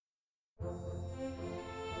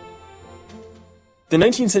The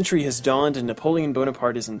 19th century has dawned and Napoleon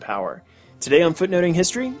Bonaparte is in power. Today on Footnoting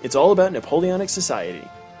History, it's all about Napoleonic society.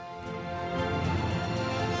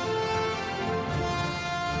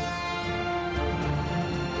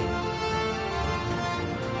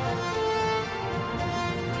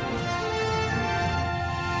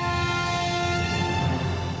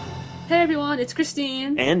 Hey everyone, it's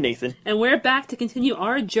Christine. And Nathan. And we're back to continue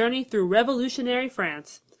our journey through revolutionary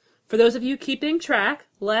France. For those of you keeping track,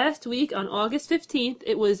 last week on August 15th,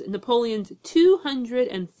 it was Napoleon's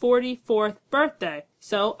 244th birthday.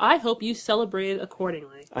 So I hope you celebrated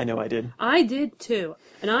accordingly. I know I did. I did too.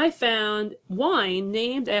 And I found wine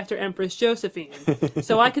named after Empress Josephine.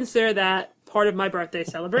 So I consider that part of my birthday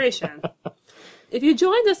celebration. If you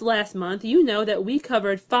joined us last month, you know that we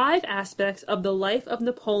covered 5 aspects of the life of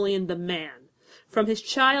Napoleon the man, from his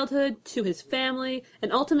childhood to his family,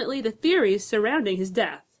 and ultimately the theories surrounding his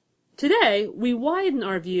death. Today, we widen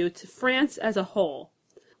our view to France as a whole.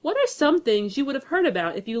 What are some things you would have heard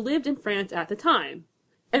about if you lived in France at the time?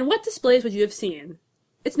 And what displays would you have seen?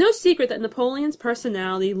 It's no secret that Napoleon's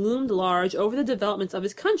personality loomed large over the developments of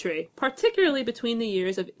his country, particularly between the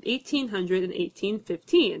years of 1800 and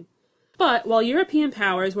 1815. But while European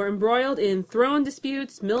powers were embroiled in throne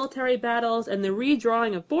disputes, military battles, and the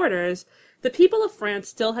redrawing of borders, the people of France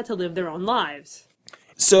still had to live their own lives.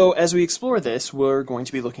 So, as we explore this, we're going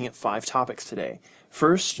to be looking at 5 topics today.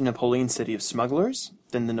 First, Napoleon's city of smugglers,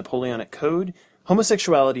 then the Napoleonic Code,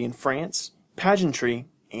 homosexuality in France, pageantry,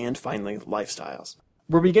 and finally, lifestyles.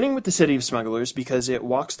 We're beginning with the city of smugglers because it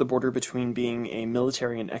walks the border between being a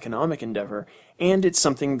military and economic endeavor, and it's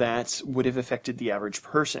something that would have affected the average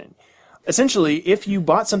person. Essentially, if you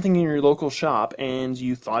bought something in your local shop and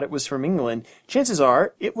you thought it was from England, chances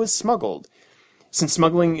are it was smuggled. Since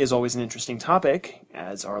smuggling is always an interesting topic,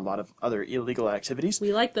 as are a lot of other illegal activities,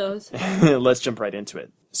 We like those. let's jump right into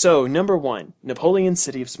it. So, number 1, Napoleon's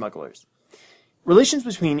city of smugglers. Relations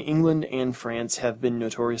between England and France have been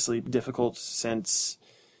notoriously difficult since...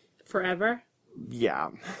 Forever? yeah.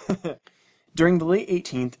 During the late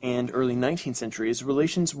 18th and early 19th centuries,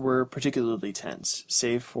 relations were particularly tense,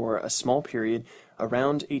 save for a small period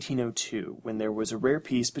around 1802, when there was a rare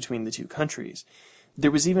peace between the two countries. There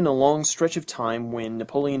was even a long stretch of time when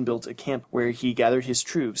Napoleon built a camp where he gathered his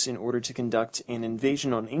troops in order to conduct an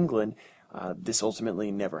invasion on England. This ultimately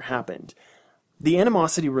never happened. The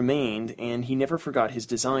animosity remained, and he never forgot his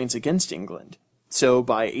designs against England. So,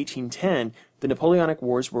 by 1810, the Napoleonic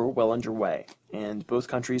Wars were well underway, and both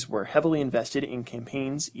countries were heavily invested in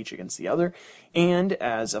campaigns, each against the other, and,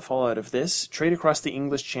 as a fallout of this, trade across the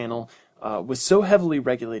English Channel was so heavily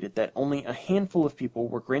regulated that only a handful of people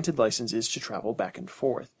were granted licenses to travel back and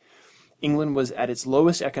forth. England was at its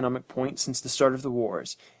lowest economic point since the start of the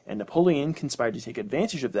wars, and Napoleon conspired to take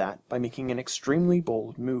advantage of that by making an extremely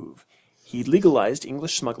bold move. He legalized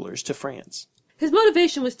English smugglers to France. His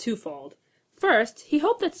motivation was twofold. First, he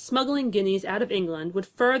hoped that smuggling guineas out of England would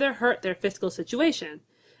further hurt their fiscal situation.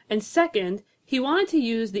 And second, he wanted to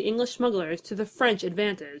use the English smugglers to the French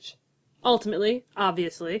advantage. Ultimately,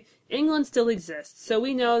 obviously, England still exists, so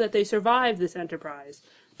we know that they survived this enterprise.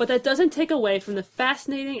 But that doesn't take away from the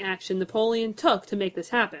fascinating action Napoleon took to make this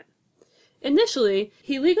happen. Initially,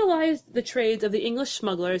 he legalized the trades of the English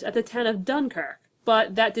smugglers at the town of Dunkirk,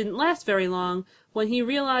 but that didn't last very long when he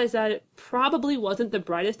realized that it probably wasn't the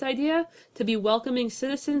brightest idea to be welcoming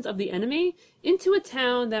citizens of the enemy into a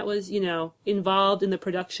town that was, involved in the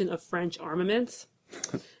production of French armaments.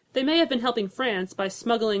 They may have been helping France by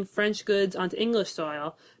smuggling French goods onto English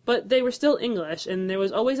soil, but they were still English, and there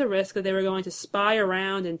was always a risk that they were going to spy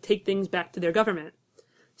around and take things back to their government.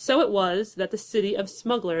 So it was that the city of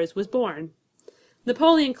smugglers was born.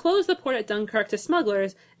 Napoleon closed the port at Dunkirk to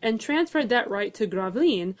smugglers and transferred that right to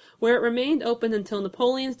Gravelines, where it remained open until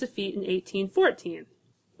Napoleon's defeat in 1814.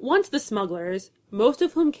 Once the smugglers, most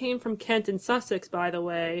of whom came from Kent and Sussex, by the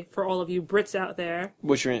way, for all of you Brits out there.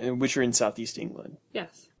 Which are in southeast England.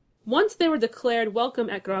 Yes. Once they were declared welcome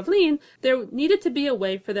at Gravelines, there needed to be a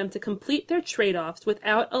way for them to complete their trade-offs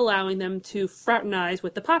without allowing them to fraternize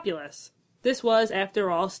with the populace. This was,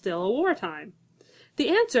 after all, still a wartime. The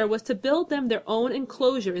answer was to build them their own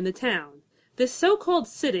enclosure in the town. This so-called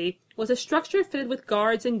city was a structure fitted with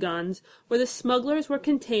guards and guns where the smugglers were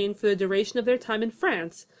contained for the duration of their time in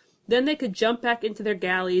France. Then they could jump back into their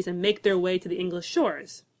galleys and make their way to the English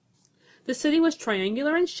shores. The city was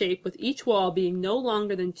triangular in shape, with each wall being no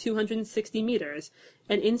longer than 260 meters,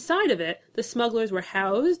 and inside of it the smugglers were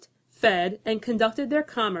housed, fed, and conducted their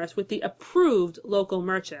commerce with the approved local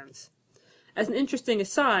merchants. As an interesting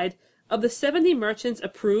aside, of the 70 merchants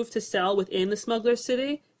approved to sell within the smuggler's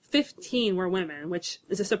city, 15 were women, which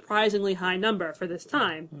is a surprisingly high number for this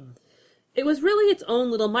time. It was really its own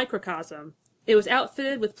little microcosm. It was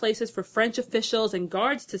outfitted with places for French officials and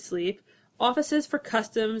guards to sleep, offices for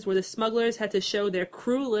customs where the smugglers had to show their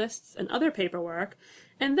crew lists and other paperwork,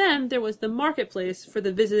 and then there was the marketplace for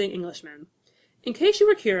the visiting Englishmen. In case you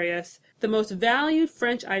were curious, the most valued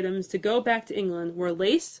French items to go back to England were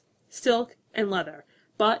lace, silk, and leather.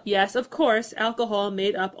 But yes, of course, alcohol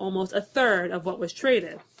made up almost a third of what was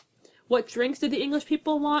traded. What drinks did the English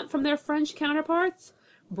people want from their French counterparts?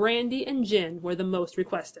 Brandy and gin were the most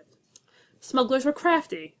requested. Smugglers were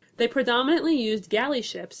crafty. They predominantly used galley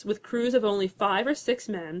ships with crews of only 5 or 6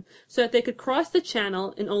 men so that they could cross the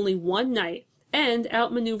channel in only one night and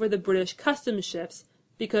outmaneuver the British customs ships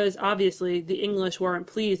because, obviously, the English weren't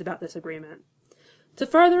pleased about this agreement. To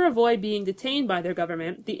further avoid being detained by their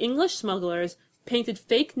government, the English smugglers painted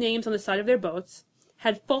fake names on the side of their boats,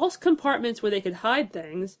 had false compartments where they could hide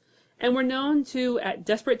things, and were known to, at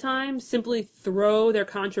desperate times, simply throw their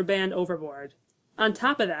contraband overboard. On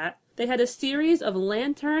top of that, they had a series of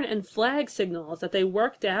lantern and flag signals that they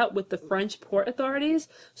worked out with the French port authorities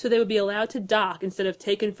so they would be allowed to dock instead of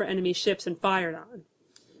taken for enemy ships and fired on.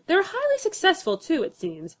 They were highly successful, too, it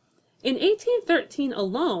seems. In 1813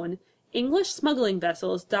 alone, English smuggling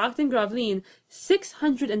vessels docked in Gravelines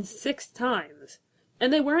 606 times.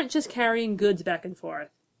 And they weren't just carrying goods back and forth.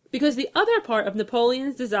 Because the other part of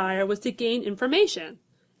Napoleon's desire was to gain information.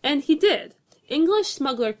 And he did. English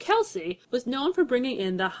smuggler Kelsey was known for bringing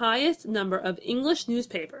in the highest number of English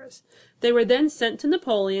newspapers. They were then sent to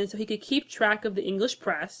Napoleon so he could keep track of the English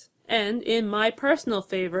press. And, in my personal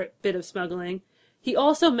favorite bit of smuggling, he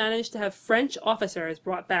also managed to have French officers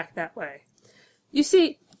brought back that way. You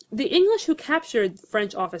see, the English who captured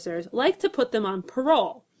French officers liked to put them on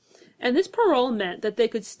parole. And this parole meant that they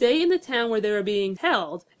could stay in the town where they were being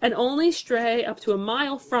held and only stray up to a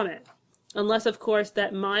mile from it. Unless, of course,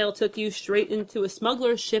 that mile took you straight into a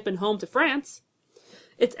smuggler's ship and home to France.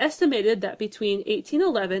 It's estimated that between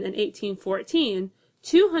 1811 and 1814,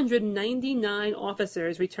 299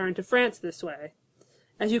 officers returned to France this way.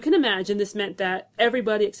 As you can imagine, this meant that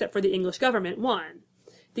everybody except for the English government won.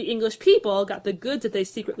 The English people got the goods that they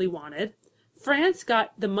secretly wanted, France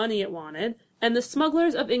got the money it wanted, and the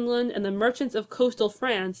smugglers of England and the merchants of coastal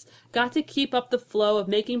France got to keep up the flow of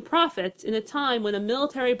making profits in a time when a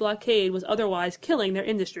military blockade was otherwise killing their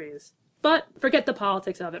industries. But forget the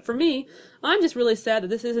politics of it. For me, I'm just really sad that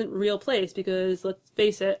this isn't a real place because, let's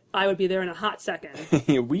face it, I would be there in a hot second.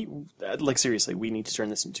 Seriously, we need to turn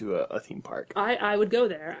this into a theme park. I would go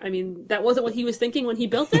there. I mean, that wasn't what he was thinking when he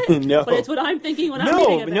built it. No. But it's what I'm thinking when I'm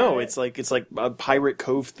reading about it. No, it's like a Pirate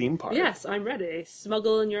Cove theme park. Yes, I'm ready.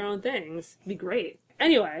 Smuggle in your own things. It'd be great.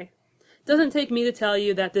 Anyway, doesn't take me to tell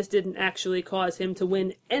you that this didn't actually cause him to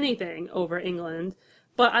win anything over England.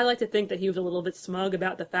 But I like to think that he was a little bit smug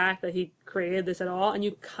about the fact that he created this at all, and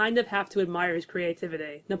you kind of have to admire his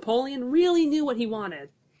creativity. Napoleon really knew what he wanted.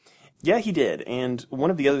 Yeah, he did, and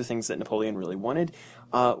one of the other things that Napoleon really wanted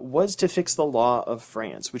was to fix the law of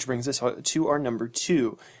France, which brings us to our number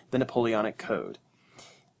 2, the Napoleonic Code.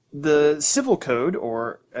 The Civil Code,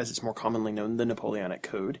 or as it's more commonly known, the Napoleonic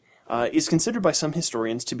Code, is considered by some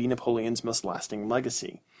historians to be Napoleon's most lasting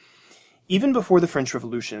legacy. Even before the French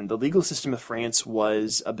Revolution, the legal system of France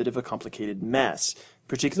was a bit of a complicated mess,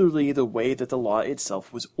 particularly the way that the law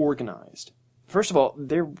itself was organized. First of all,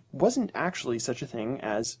 there wasn't actually such a thing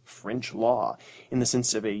as French law, in the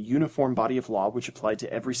sense of a uniform body of law which applied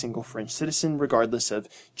to every single French citizen, regardless of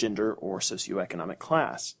gender or socioeconomic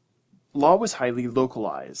class. Law was highly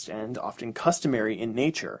localized and often customary in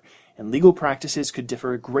nature, and legal practices could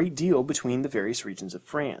differ a great deal between the various regions of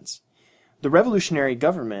France. The revolutionary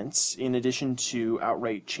governments, in addition to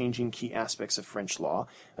outright changing key aspects of French law,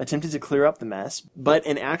 attempted to clear up the mess, but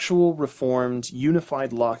an actual reformed,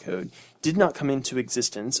 unified law code did not come into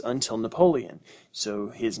existence until Napoleon, so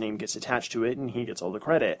his name gets attached to it and he gets all the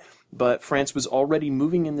credit. But France was already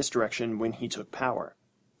moving in this direction when he took power.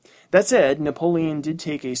 That said, Napoleon did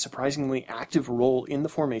take a surprisingly active role in the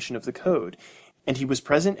formation of the code, and he was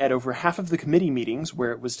present at over half of the committee meetings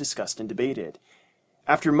where it was discussed and debated.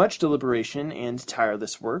 After much deliberation and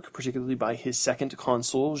tireless work, particularly by his second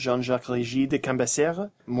consul, Jean-Jacques Régis de Cambaceres,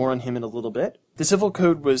 more on him in a little bit, the Civil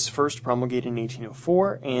Code was first promulgated in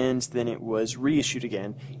 1804, and then it was reissued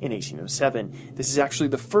again in 1807. This is actually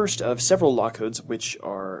the first of several law codes which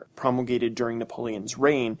are promulgated during Napoleon's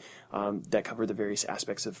reign that cover the various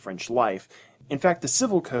aspects of French life. In fact, the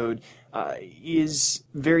Civil Code is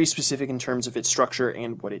very specific in terms of its structure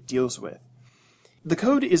and what it deals with. The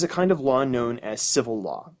Code is a kind of law known as civil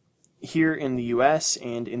law. Here in the U.S.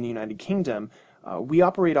 and in the United Kingdom, we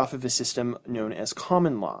operate off of a system known as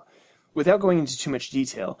common law. Without going into too much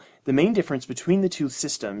detail, the main difference between the two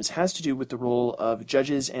systems has to do with the role of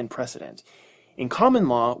judges and precedent. In common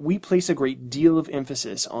law, we place a great deal of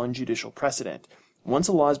emphasis on judicial precedent. Once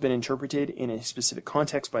a law has been interpreted in a specific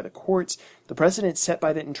context by the courts, the precedent set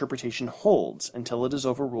by that interpretation holds until it is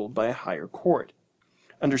overruled by a higher court.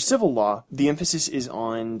 Under civil law, the emphasis is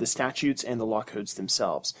on the statutes and the law codes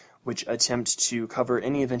themselves, which attempt to cover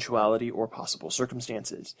any eventuality or possible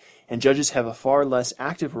circumstances, and judges have a far less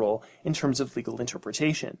active role in terms of legal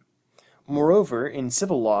interpretation. Moreover, in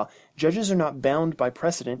civil law, judges are not bound by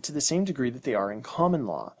precedent to the same degree that they are in common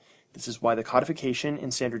law. This is why the codification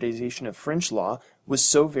and standardization of French law was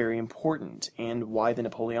so very important, and why the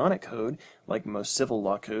Napoleonic Code, like most civil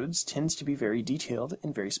law codes, tends to be very detailed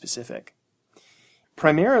and very specific.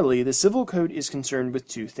 Primarily, the Civil Code is concerned with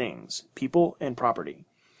two things: people and property.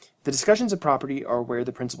 The discussions of property are where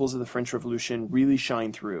the principles of the French Revolution really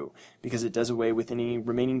shine through, because it does away with any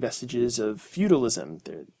remaining vestiges of feudalism,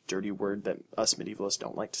 the dirty word that us medievalists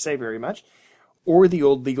don't like to say very much, or the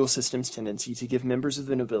old legal system's tendency to give members of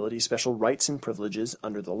the nobility special rights and privileges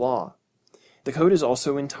under the law. The code is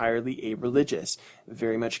also entirely areligious,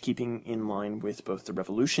 very much keeping in line with both the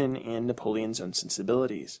Revolution and Napoleon's own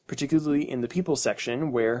sensibilities, particularly in the people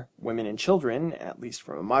section, where women and children, at least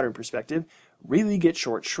from a modern perspective, really get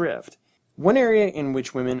short shrift. One area in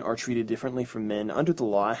which women are treated differently from men under the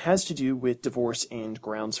law has to do with divorce and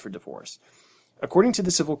grounds for divorce. According to the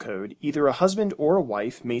Civil Code, either a husband or a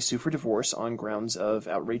wife may sue for divorce on grounds of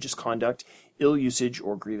outrageous conduct, ill usage,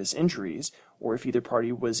 or grievous injuries, or if either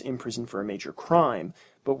party was imprisoned for a major crime.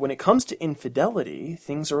 But when it comes to infidelity,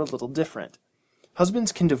 things are a little different.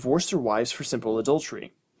 Husbands can divorce their wives for simple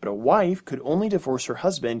adultery, but a wife could only divorce her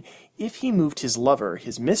husband if he moved his lover,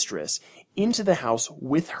 his mistress, into the house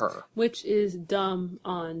with her. Which is dumb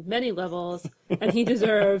on many levels, and he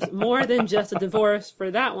deserves more than just a divorce for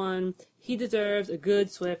that one. He deserves a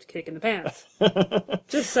good, swift kick in the pants.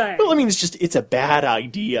 Just saying. Well, I mean, it's a bad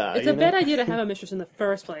idea. It's a bad idea to have a mistress in the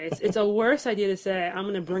first place. It's a worse idea to say, I'm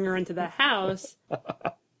going to bring her into the house.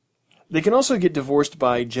 They can also get divorced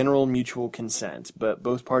by general mutual consent, but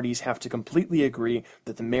both parties have to completely agree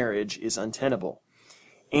that the marriage is untenable.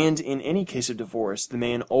 And in any case of divorce, the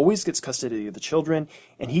man always gets custody of the children,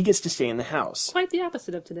 and he gets to stay in the house. Quite the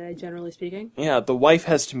opposite of today, generally speaking. Yeah, the wife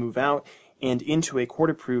has to move out and into a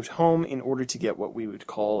court-approved home in order to get what we would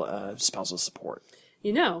call spousal support.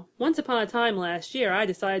 You know, once upon a time last year, I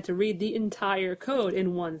decided to read the entire code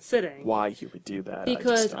in one sitting. Why you would do that?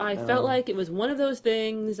 Because I felt like it was one of those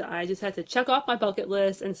things I just had to check off my bucket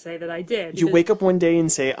list and say that I did. You wake up one day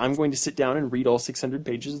and say, I'm going to sit down and read all 600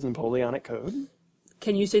 pages of the Napoleonic Code?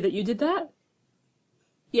 Can you say that you did that?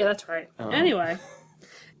 Yeah, that's right. Anyway,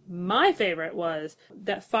 my favorite was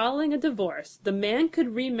that following a divorce, the man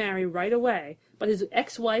could remarry right away, but his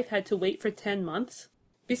ex-wife had to wait for 10 months.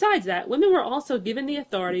 Besides that, women were also given the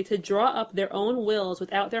authority to draw up their own wills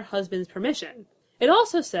without their husband's permission. It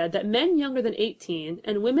also said that men younger than 18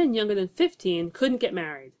 and women younger than 15 couldn't get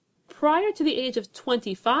married. Prior to the age of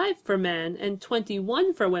 25 for men and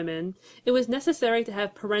 21 for women, it was necessary to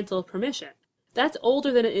have parental permission. That's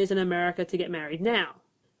older than it is in America to get married now.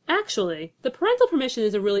 Actually, the parental permission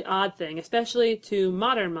is a really odd thing, especially to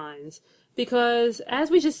modern minds, because, as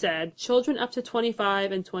we just said, children up to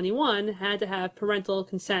 25 and 21 had to have parental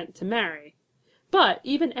consent to marry. But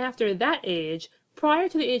even after that age, prior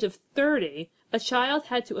to the age of 30, a child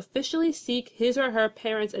had to officially seek his or her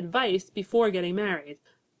parents' advice before getting married.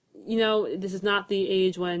 You know, this is not the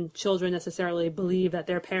age when children necessarily believe that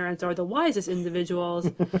their parents are the wisest individuals.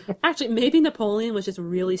 Actually, maybe Napoleon was just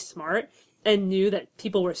really smart and knew that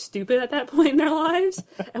people were stupid at that point in their lives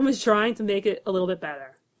and was trying to make it a little bit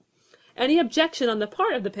better. Any objection on the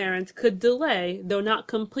part of the parents could delay, though not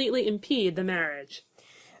completely impede, the marriage.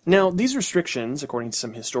 Now, these restrictions, according to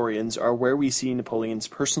some historians, are where we see Napoleon's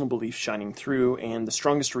personal beliefs shining through and the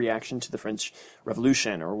strongest reaction to the French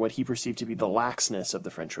Revolution, or what he perceived to be the laxness of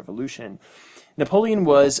the French Revolution. Napoleon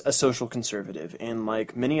was a social conservative, and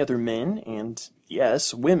like many other men, and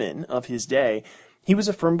yes, women of his day, he was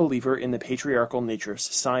a firm believer in the patriarchal nature of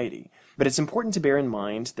society. But it's important to bear in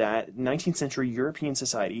mind that 19th century European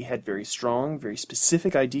society had very strong, very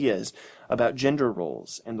specific ideas about gender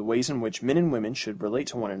roles and the ways in which men and women should relate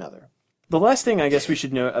to one another. The last thing I guess we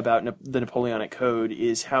should note about the Napoleonic Code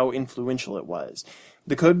is how influential it was.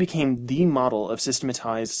 The code became the model of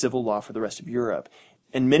systematized civil law for the rest of Europe,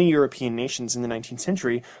 and many European nations in the 19th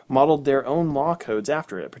century modeled their own law codes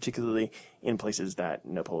after it, particularly in places that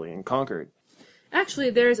Napoleon conquered. Actually,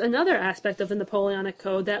 there's another aspect of the Napoleonic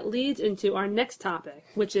Code that leads into our next topic,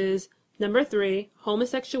 which is, number 3,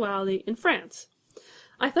 homosexuality in France.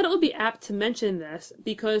 I thought it would be apt to mention this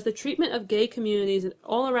because the treatment of gay communities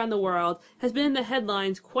all around the world has been in the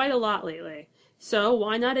headlines quite a lot lately. So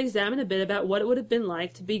why not examine a bit about what it would have been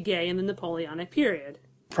like to be gay in the Napoleonic period?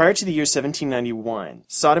 Prior to the year 1791,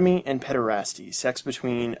 sodomy and pederasty, sex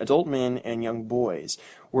between adult men and young boys,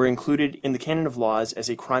 were included in the canon of laws as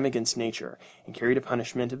a crime against nature and carried a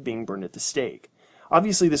punishment of being burned at the stake.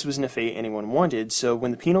 Obviously, this wasn't a fate anyone wanted, so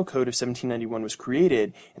when the Penal Code of 1791 was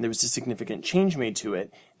created and there was a significant change made to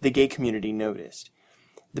it, the gay community noticed.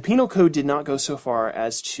 The Penal Code did not go so far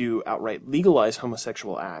as to outright legalize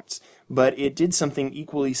homosexual acts, but it did something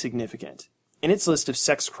equally significant. In its list of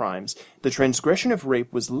sex crimes, the transgression of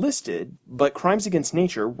rape was listed, but crimes against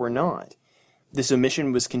nature were not. This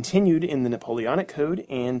omission was continued in the Napoleonic Code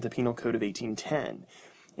and the Penal Code of 1810.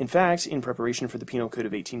 In fact, in preparation for the Penal Code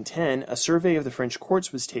of 1810, a survey of the French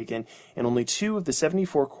courts was taken, and only 2 of the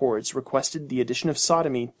 74 courts requested the addition of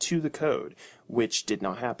sodomy to the code, which did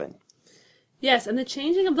not happen. Yes, and the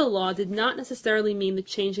changing of the law did not necessarily mean the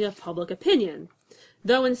changing of public opinion,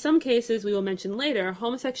 though in some cases we will mention later,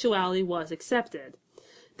 homosexuality was accepted.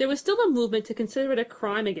 There was still a movement to consider it a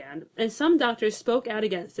crime again, and some doctors spoke out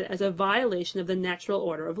against it as a violation of the natural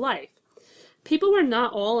order of life. People were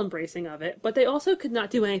not all embracing of it, but they also could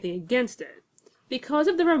not do anything against it. Because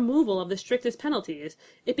of the removal of the strictest penalties,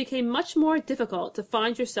 it became much more difficult to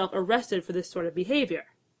find yourself arrested for this sort of behavior.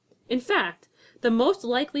 In fact, the most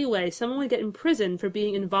likely way someone would get imprisoned for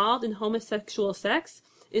being involved in homosexual sex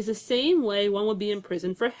is the same way one would be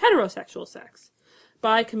imprisoned for heterosexual sex,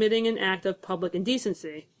 by committing an act of public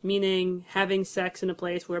indecency, meaning having sex in a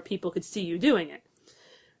place where people could see you doing it.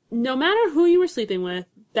 No matter who you were sleeping with,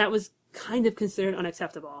 that was kind of considered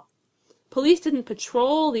unacceptable. Police didn't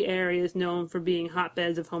patrol the areas known for being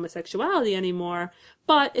hotbeds of homosexuality anymore,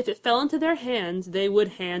 but if it fell into their hands, they would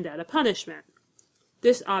hand out a punishment.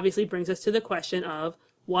 This obviously brings us to the question of,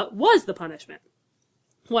 what was the punishment?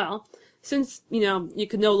 Well, since, you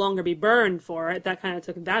could no longer be burned for it, that kind of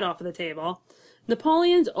took that off of the table.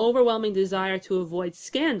 Napoleon's overwhelming desire to avoid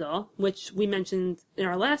scandal, which we mentioned in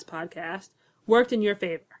our last podcast, worked in your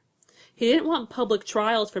favor. He didn't want public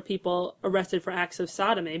trials for people arrested for acts of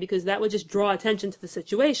sodomy because that would just draw attention to the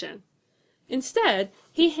situation. Instead,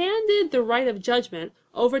 he handed the right of judgment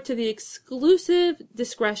over to the exclusive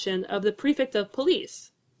discretion of the prefect of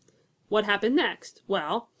police. What happened next?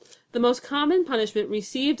 Well, the most common punishment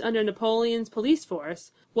received under Napoleon's police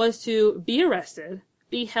force was to be arrested,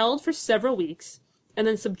 be held for several weeks, and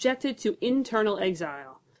then subjected to internal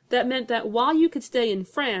exile. That meant that while you could stay in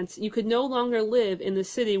France, you could no longer live in the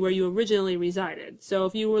city where you originally resided. So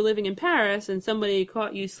if you were living in Paris and somebody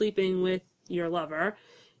caught you sleeping with your lover,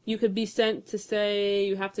 you could be sent to, say,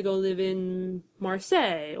 you have to go live in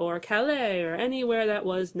Marseille or Calais or anywhere that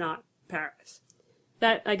was not Paris.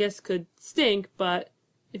 That, I guess, could stink, but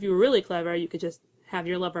if you were really clever, you could just have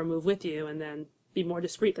your lover move with you and then be more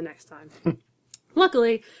discreet the next time.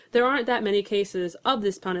 Luckily, there aren't that many cases of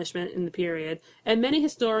this punishment in the period, and many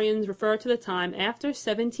historians refer to the time after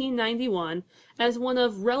 1791 as one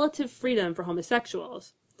of relative freedom for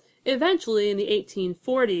homosexuals. Eventually, in the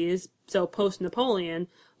 1840s, so post-Napoleon,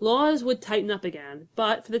 laws would tighten up again,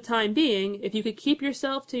 but for the time being, if you could keep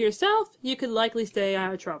yourself to yourself, you could likely stay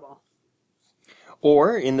out of trouble.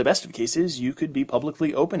 Or, in the best of cases, you could be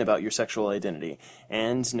publicly open about your sexual identity,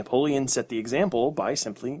 and Napoleon set the example by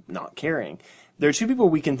simply not caring. There are 2 people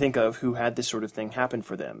we can think of who had this sort of thing happen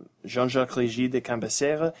for them, Jean-Jacques Régis de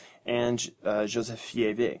Cambaceres and Joseph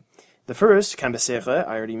Fiévée. The first, Cambaceres,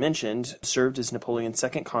 I already mentioned, served as Napoleon's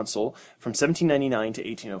second consul from 1799 to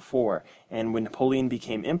 1804, and when Napoleon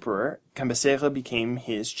became emperor, Cambaceres became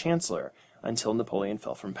his chancellor, until Napoleon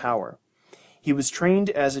fell from power. He was trained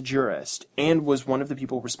as a jurist, and was one of the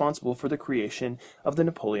people responsible for the creation of the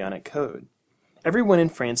Napoleonic Code. Everyone in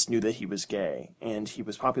France knew that he was gay, and he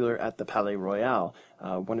was popular at the Palais Royal,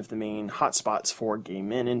 one of the main hotspots for gay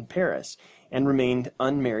men in Paris, and remained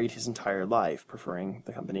unmarried his entire life, preferring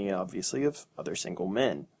the company, obviously, of other single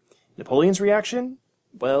men. Napoleon's reaction?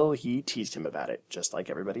 Well, he teased him about it, just like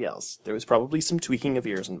everybody else. There was probably some tweaking of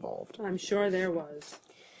ears involved. I'm sure there was.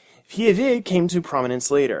 Fiévée came to prominence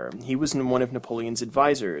later. He was one of Napoleon's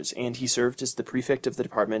advisors, and he served as the prefect of the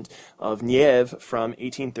department of Nièvre from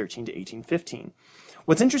 1813 to 1815.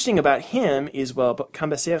 What's interesting about him is, while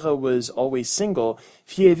Cambaceres was always single,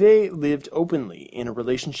 Fiévée lived openly in a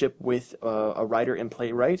relationship with a writer and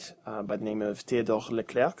playwright by the name of Théodore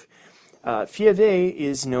Leclerc. Fiévée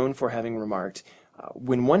is known for having remarked,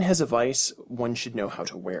 when one has a vice, one should know how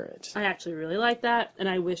to wear it. I actually really like that, and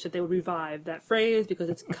I wish that they would revive that phrase because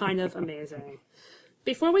it's kind of amazing.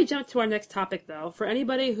 Before we jump to our next topic, though, for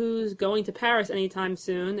anybody who's going to Paris anytime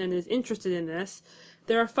soon and is interested in this,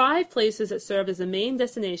 There are 5 places that served as the main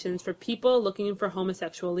destinations for people looking for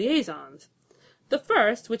homosexual liaisons. The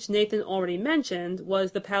first, which Nathan already mentioned,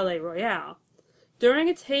 was the Palais Royal. During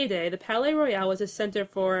its heyday, the Palais Royal was a center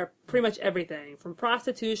for pretty much everything, from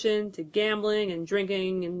prostitution to gambling and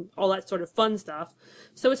drinking and all that sort of fun stuff,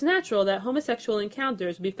 so it's natural that homosexual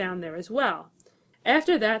encounters would be found there as well.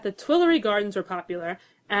 After that, the Tuileries Gardens were popular,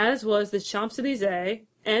 as was the Champs-Élysées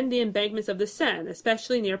and the embankments of the Seine,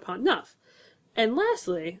 especially near Pont-Neuf. And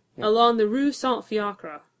lastly, along the Rue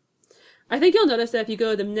Saint-Fiacre. I think you'll notice that if you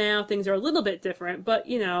go to them now, things are a little bit different, but,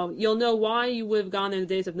 you'll know why you would have gone there in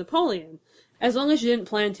the days of Napoleon, as long as you didn't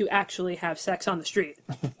plan to actually have sex on the street.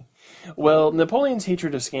 Well, Napoleon's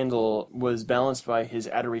hatred of scandal was balanced by his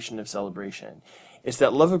adoration of celebration. It's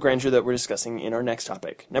that love of grandeur that we're discussing in our next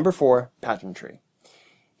topic. Number 4, pageantry.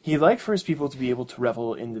 He liked for his people to be able to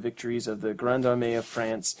revel in the victories of the Grande Armée of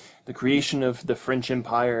France, the creation of the French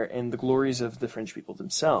Empire, and the glories of the French people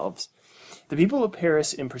themselves. The people of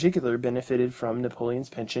Paris in particular benefited from Napoleon's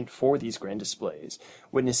penchant for these grand displays,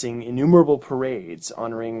 witnessing innumerable parades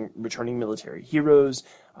honoring returning military heroes,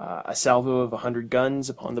 a salvo of 100 guns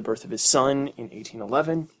upon the birth of his son in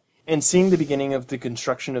 1811, and seeing the beginning of the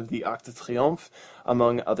construction of the Arc de Triomphe,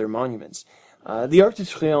 among other monuments. The Arc de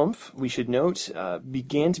Triomphe, we should note,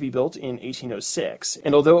 began to be built in 1806,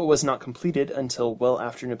 and although it was not completed until well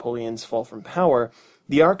after Napoleon's fall from power,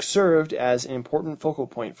 the Arc served as an important focal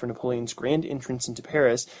point for Napoleon's grand entrance into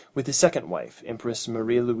Paris with his second wife, Empress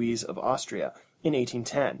Marie-Louise of Austria, in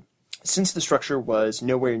 1810. Since the structure was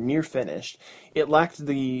nowhere near finished, it lacked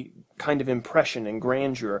the kind of impression and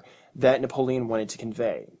grandeur that Napoleon wanted to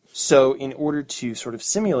convey. So, in order to sort of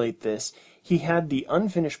simulate this, he had the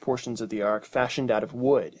unfinished portions of the Arc fashioned out of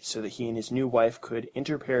wood, so that he and his new wife could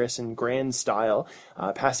enter Paris in grand style,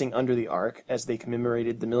 passing under the Arc as they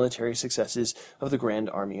commemorated the military successes of the Grand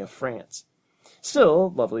Army of France.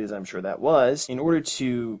 Still, lovely as I'm sure that was, in order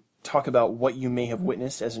to talk about what you may have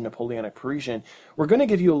witnessed as a Napoleonic Parisian, we're going to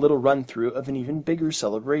give you a little run-through of an even bigger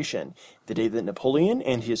celebration, the day that Napoleon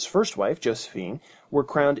and his first wife, Josephine, were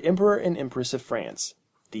crowned Emperor and Empress of France.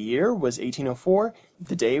 The year was 1804,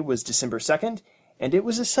 the day was December 2nd, and it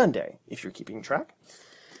was a Sunday, if you're keeping track.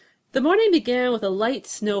 The morning began with a light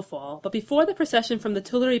snowfall, but before the procession from the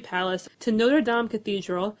Tuileries Palace to Notre Dame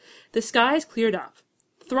Cathedral, the skies cleared up.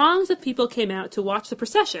 Throngs of people came out to watch the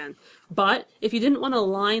procession, but if you didn't want to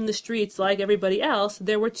line the streets like everybody else,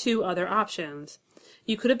 there were 2 other options.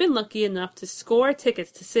 You could have been lucky enough to score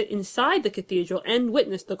tickets to sit inside the cathedral and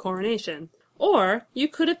witness the coronation. Or you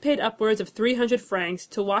could have paid upwards of 300 francs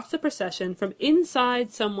to watch the procession from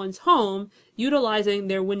inside someone's home, utilizing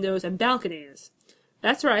their windows and balconies.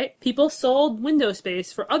 That's right, people sold window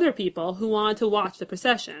space for other people who wanted to watch the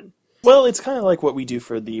procession. Well, it's kind of like what we do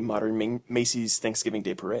for the modern Macy's Thanksgiving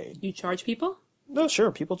Day Parade. You charge people? No,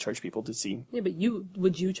 sure, people charge people to see. Yeah, but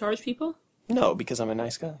would you charge people? No, because I'm a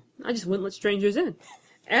nice guy. I just wouldn't let strangers in.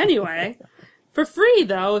 Anyway, for free,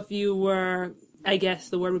 though, if you were, I guess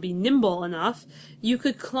the word would be nimble enough, you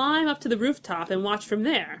could climb up to the rooftop and watch from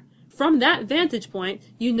there. From that vantage point,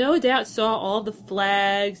 you no doubt saw all the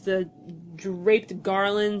flags, the draped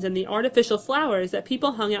garlands, and the artificial flowers that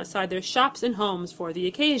people hung outside their shops and homes for the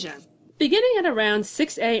occasion. Beginning at around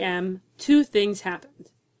 6 a.m., 2 things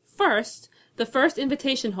happened. First, the first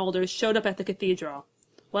invitation holders showed up at the cathedral.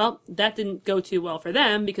 Well, that didn't go too well for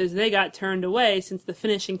them because they got turned away since the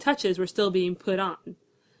finishing touches were still being put on.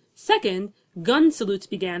 Second, gun salutes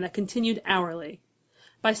began that continued hourly.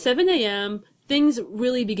 By 7 a.m., things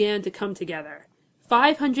really began to come together.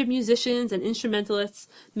 500 musicians and instrumentalists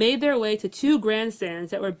made their way to 2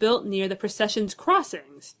 grandstands that were built near the procession's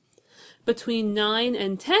crossings. Between 9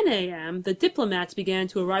 and 10 a.m., the diplomats began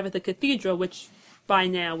to arrive at the cathedral, which by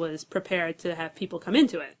now was prepared to have people come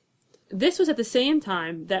into it. This was at the same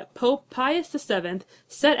time that Pope Pius VII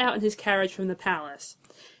set out in his carriage from the palace.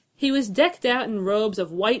 He was decked out in robes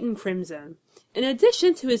of white and crimson. In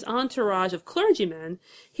addition to his entourage of clergymen,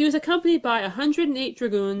 he was accompanied by 108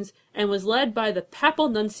 dragoons and was led by the papal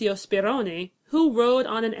nuncio Speroni, who rode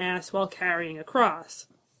on an ass while carrying a cross.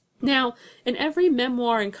 Now, in every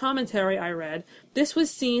memoir and commentary I read, this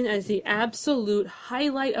was seen as the absolute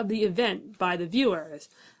highlight of the event by the viewers.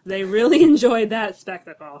 They really enjoyed that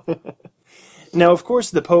spectacle. Now, of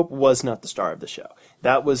course, the Pope was not the star of the show.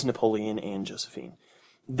 That was Napoleon and Josephine.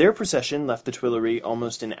 Their procession left the Tuileries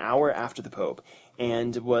almost an hour after the Pope,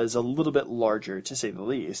 and was a little bit larger, to say the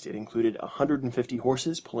least. It included 150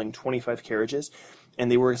 horses pulling 25 carriages, and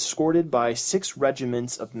they were escorted by 6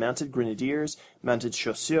 regiments of mounted grenadiers, mounted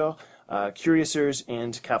chasseurs, cuirassiers,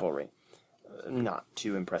 and cavalry. Not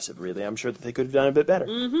too impressive, really. I'm sure that they could have done a bit better.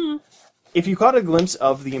 If you caught a glimpse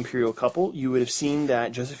of the imperial couple, you would have seen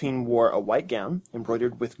that Josephine wore a white gown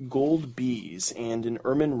embroidered with gold bees and an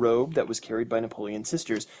ermine robe that was carried by Napoleon's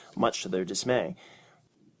sisters, much to their dismay.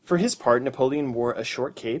 For his part, Napoleon wore a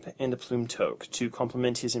short cape and a plumed toque to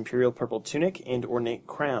complement his imperial purple tunic and ornate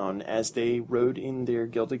crown as they rode in their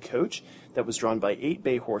gilded coach that was drawn by 8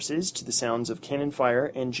 bay horses to the sounds of cannon fire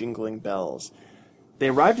and jingling bells. They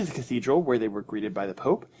arrived at the cathedral where they were greeted by the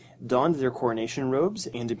Pope, donned their coronation robes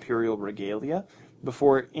and imperial regalia,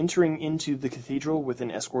 before entering into the cathedral with an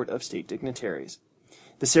escort of state dignitaries.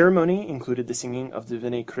 The ceremony included the singing of the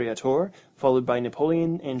Veni Creator, followed by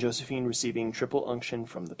Napoleon and Josephine receiving triple unction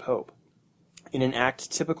from the Pope. In an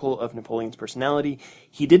act typical of Napoleon's personality,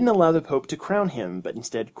 he didn't allow the Pope to crown him, but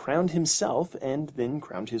instead crowned himself and then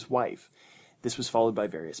crowned his wife. This was followed by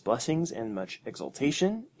various blessings and much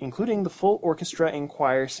exultation, including the full orchestra and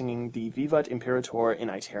choir singing the Vivat Imperator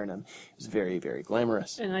in Aeternum. It was very, very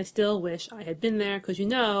glamorous. And I still wish I had been there, because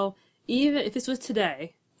even if this was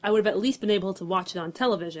today, I would have at least been able to watch it on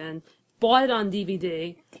television, bought it on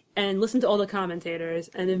DVD, and listened to all the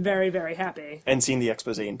commentators, and been very, very happy. And seen the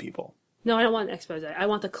expose in People. No, I don't want an expose. I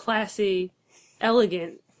want the classy,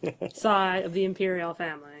 elegant side of the imperial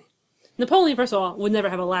family. Napoleon, first of all, would never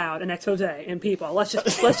have allowed an expose in People. Let's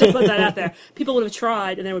just put that out there. People would have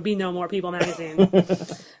tried, and there would be no more People magazine.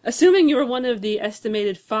 Assuming you were one of the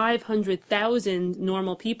estimated 500,000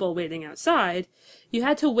 normal people waiting outside, you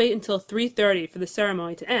had to wait until 3:30 for the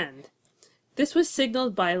ceremony to end. This was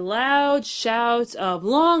signaled by loud shouts of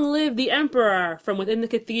 "Long live the Emperor" from within the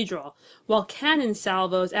cathedral, while cannon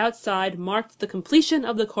salvos outside marked the completion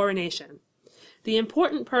of the coronation. The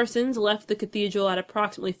important persons left the cathedral at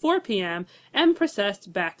approximately 4 p.m. and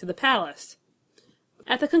processed back to the palace.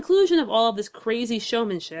 At the conclusion of all of this crazy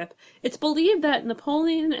showmanship, it's believed that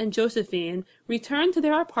Napoleon and Josephine returned to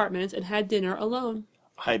their apartments and had dinner alone.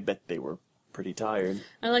 I bet they were pretty tired.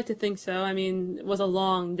 I like to think so. I mean, it was a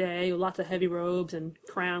long day, lots of heavy robes and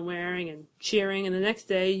crown wearing and cheering, and the next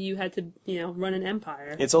day you had to, run an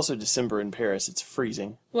empire. It's also December in Paris. It's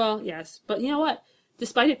freezing. Well, yes, but you know what?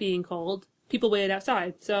 Despite it being cold, people waited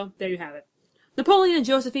outside, so there you have it. Napoleon and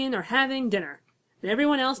Josephine are having dinner, and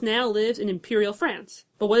everyone else now lives in Imperial France.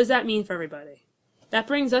 But what does that mean for everybody? That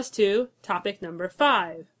brings us to topic number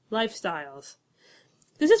 5, lifestyles.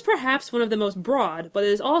 This is perhaps one of the most broad, but it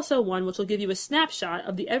is also one which will give you a snapshot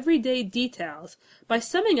of the everyday details by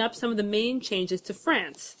summing up some of the main changes to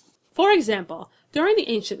France. For example, during the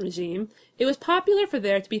ancient regime, it was popular for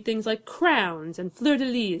there to be things like crowns and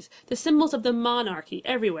fleur-de-lis, the symbols of the monarchy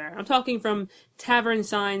everywhere. I'm talking from tavern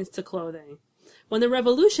signs to clothing. When the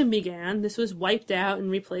revolution began, this was wiped out and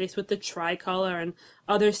replaced with the tricolor and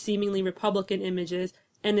other seemingly republican images.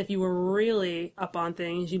 And if you were really up on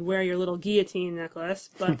things, you'd wear your little guillotine necklace,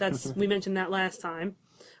 but we mentioned that last time.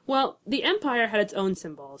 Well, the empire had its own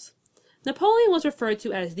symbols. Napoleon was referred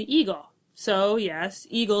to as the eagle. So, yes,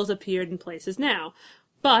 eagles appeared in places now.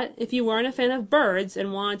 But if you weren't a fan of birds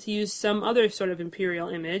and wanted to use some other sort of imperial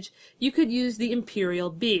image, you could use the imperial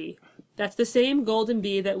bee. That's the same golden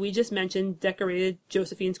bee that we just mentioned decorated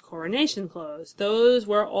Josephine's coronation clothes. Those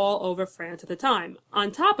were all over France at the time.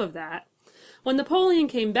 On top of that, when Napoleon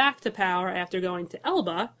came back to power after going to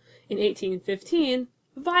Elba in 1815,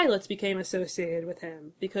 violets became associated with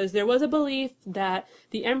him, because there was a belief that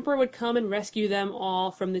the emperor would come and rescue them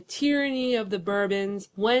all from the tyranny of the Bourbons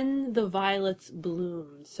when the violets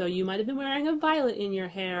bloomed. So you might have been wearing a violet in your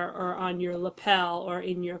hair or on your lapel or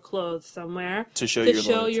in your clothes somewhere To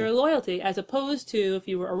show your loyalty, as opposed to if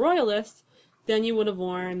you were a royalist, then you would have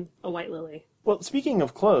worn a white lily. Well, speaking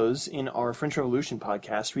of clothes, in our French Revolution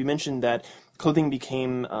podcast, we mentioned that clothing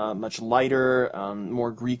became much lighter,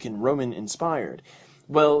 more Greek and Roman inspired.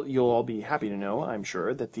 Well, you'll all be happy to know, I'm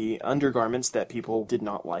sure, that the undergarments that people did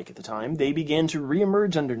not like at the time, they began to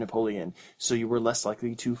reemerge under Napoleon, so you were less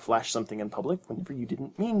likely to flash something in public whenever you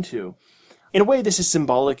didn't mean to. In a way, this is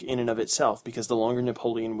symbolic in and of itself, because the longer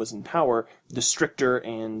Napoleon was in power, the stricter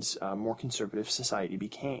and more conservative society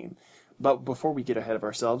became. But before we get ahead of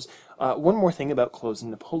ourselves, one more thing about clothes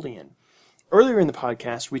and Napoleon. Earlier in the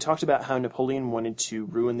podcast, we talked about how Napoleon wanted to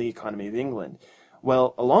ruin the economy of England.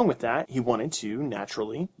 Well, along with that, he wanted to,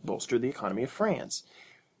 naturally, bolster the economy of France.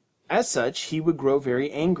 As such, he would grow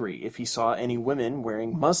very angry if he saw any women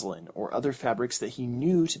wearing muslin or other fabrics that he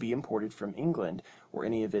knew to be imported from England or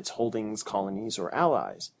any of its holdings, colonies, or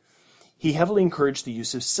allies. He heavily encouraged the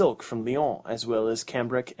use of silk from Lyon, as well as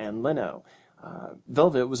cambric and lino.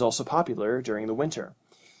 Velvet was also popular during the winter.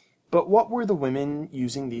 But what were the women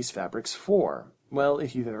using these fabrics for? Well,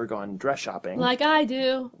 if you've ever gone dress shopping... Like I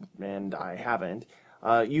do. And I haven't.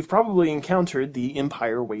 You've probably encountered the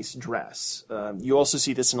empire waist dress. You also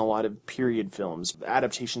see this in a lot of period films,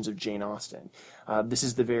 adaptations of Jane Austen. This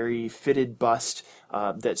is the very fitted bust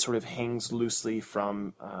that sort of hangs loosely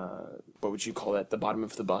from, what would you call that, the bottom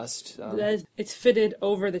of the bust? It's fitted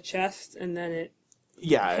over the chest, and then it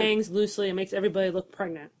hangs loosely and makes everybody look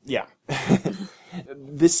pregnant. Yeah.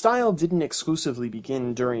 This style didn't exclusively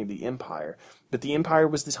begin during the Empire, but the Empire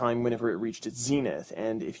was the time whenever it reached its zenith,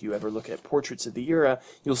 and if you ever look at portraits of the era,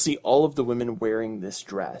 you'll see all of the women wearing this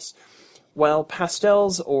dress. While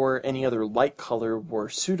pastels or any other light color were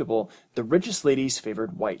suitable, the richest ladies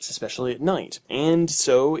favored whites, especially at night, and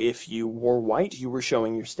so if you wore white, you were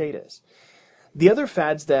showing your status. The other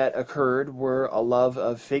fads that occurred were a love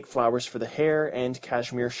of fake flowers for the hair and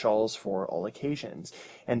cashmere shawls for all occasions.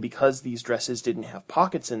 And because these dresses didn't have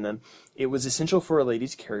pockets in them, it was essential for a lady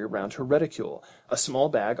to carry around her reticule, a small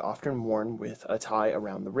bag often worn with a tie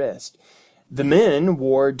around the wrist. The men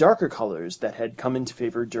wore darker colors that had come into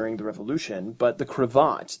favor during the Revolution, but the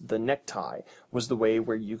cravat, the necktie, was the way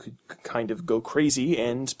where you could kind of go crazy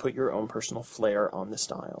and put your own personal flair on the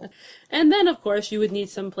style. And then, of course, you would need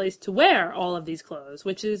some place to wear all of these clothes,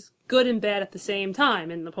 which is good and bad at the same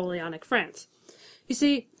time in Napoleonic France. You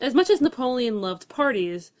see, as much as Napoleon loved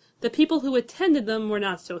parties, the people who attended them were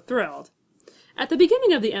not so thrilled. At the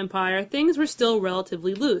beginning of the empire, things were still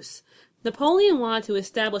relatively loose. Napoleon wanted to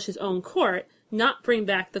establish his own court, not bring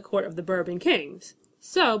back the court of the Bourbon kings.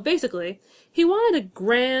 So, basically, he wanted a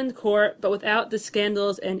grand court, but without the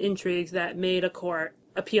scandals and intrigues that made a court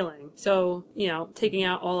appealing. So, taking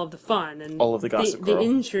out all of the fun and all of the gossip, the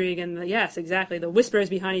intrigue and yes, exactly, the whispers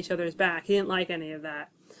behind each other's back. He didn't like any of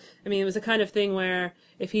that. I mean, it was the kind of thing where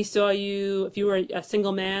if you were a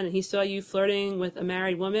single man and he saw you flirting with a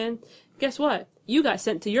married woman, guess what? You got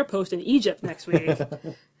sent to your post in Egypt next week.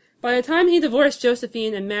 By the time he divorced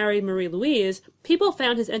Josephine and married Marie-Louise, people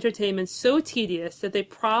found his entertainment so tedious that they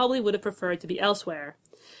probably would have preferred to be elsewhere.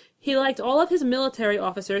 He liked all of his military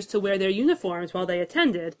officers to wear their uniforms while they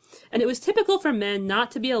attended, and it was typical for men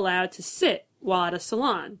not to be allowed to sit while at a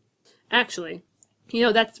salon. Actually,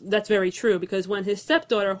 that's very true, because when his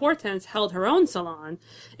stepdaughter Hortense held her own salon,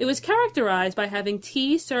 it was characterized by having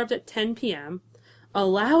tea served at 10 p.m.,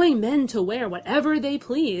 allowing men to wear whatever they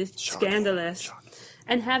pleased, scandalous,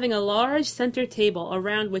 and having a large center table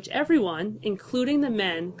around which everyone, including the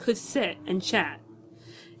men, could sit and chat.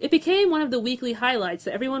 It became one of the weekly highlights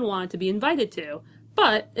that everyone wanted to be invited to,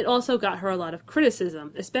 but it also got her a lot of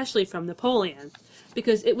criticism, especially from Napoleon,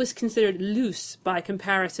 because it was considered loose by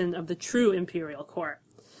comparison of the true imperial court.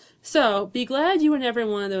 So, be glad you were never in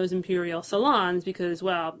one of those imperial salons, because,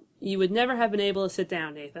 well, you would never have been able to sit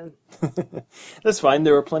down, Nathan. That's fine.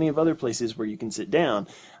 There are plenty of other places where you can sit down.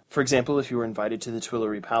 For example, if you were invited to the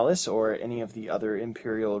Tuileries Palace or any of the other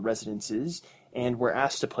imperial residences and were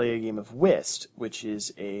asked to play a game of whist, which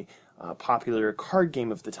is a popular card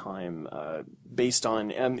game of the time, based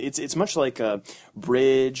on it's much like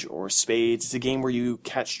bridge or spades. It's a game where you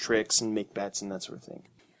catch tricks and make bets and that sort of thing.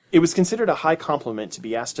 It was considered a high compliment to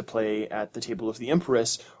be asked to play at the table of the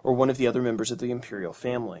Empress or one of the other members of the imperial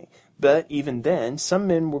family. But even then, some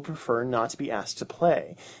men would prefer not to be asked to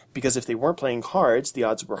play, because if they weren't playing cards, the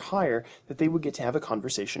odds were higher that they would get to have a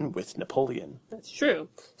conversation with Napoleon. That's true.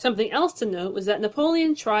 Something else to note was that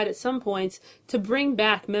Napoleon tried at some points to bring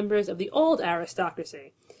back members of the old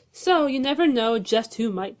aristocracy. So you never know just who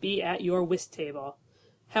might be at your whist table.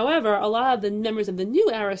 However, a lot of the members of the new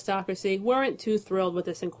aristocracy weren't too thrilled with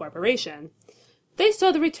this incorporation. They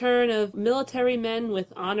saw the return of military men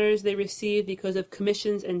with honors they received because of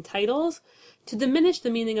commissions and titles to diminish the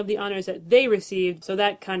meaning of the honors that they received, so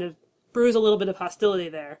that kind of brews a little bit of hostility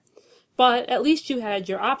there. But at least you had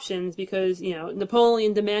your options because,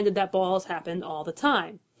 Napoleon demanded that balls happened all the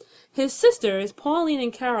time. His sisters, Pauline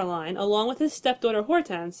and Caroline, along with his stepdaughter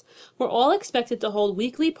Hortense, were all expected to hold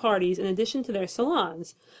weekly parties in addition to their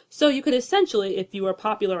salons. So you could essentially, if you were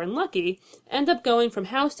popular and lucky, end up going from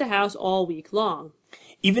house to house all week long.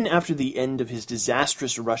 Even after the end of his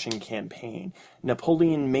disastrous Russian campaign,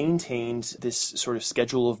 Napoleon maintained this sort of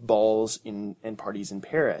schedule of balls and parties in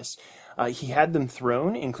Paris. He had them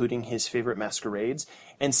thrown, including his favorite masquerades,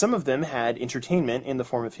 and some of them had entertainment in the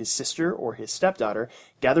form of his sister or his stepdaughter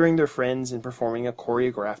gathering their friends and performing a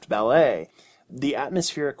choreographed ballet. The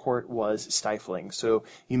atmosphere at court was stifling, so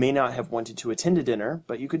you may not have wanted to attend a dinner,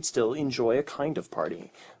 but you could still enjoy a kind of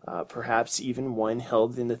party, perhaps even one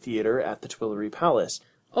held in the theater at the Tuileries Palace.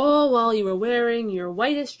 All while you were wearing your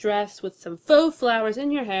whitest dress with some faux flowers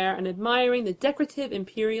in your hair and admiring the decorative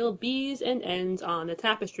imperial B's and N's on the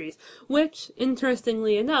tapestries, which,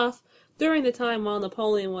 interestingly enough, during the time while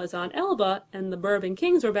Napoleon was on Elba and the Bourbon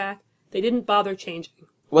kings were back, They didn't bother changing.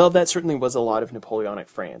 Well, that certainly was a lot of Napoleonic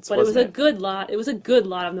France, But it was wasn't a good lot. It was a good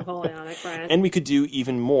lot of Napoleonic France. And we could do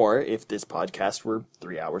even more if this podcast were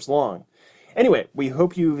 3 hours long. Anyway, we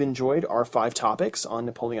hope you've enjoyed our 5 topics on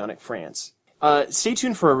Napoleonic France. Stay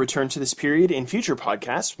tuned for a return to this period in future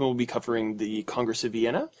podcasts when we'll be covering the Congress of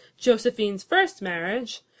Vienna, Josephine's first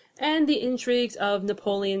marriage, and the intrigues of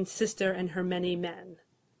Napoleon's sister and her many men.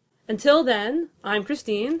 Until then, I'm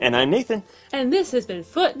Christine. And I'm Nathan. And this has been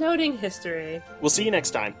Footnoting History. We'll see you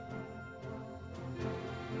next time.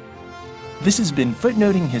 This has been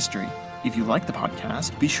Footnoting History. If you like the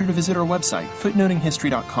podcast, be sure to visit our website,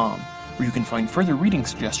 footnotinghistory.com, where you can find further reading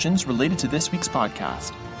suggestions related to this week's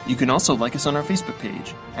podcast. You can also like us on our Facebook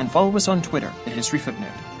page, and follow us on Twitter at History Footnote.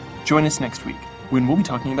 Join us next week, when we'll be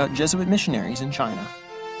talking about Jesuit missionaries in China.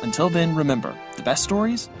 Until then, remember, the best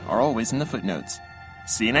stories are always in the footnotes.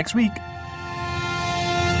 See you next week!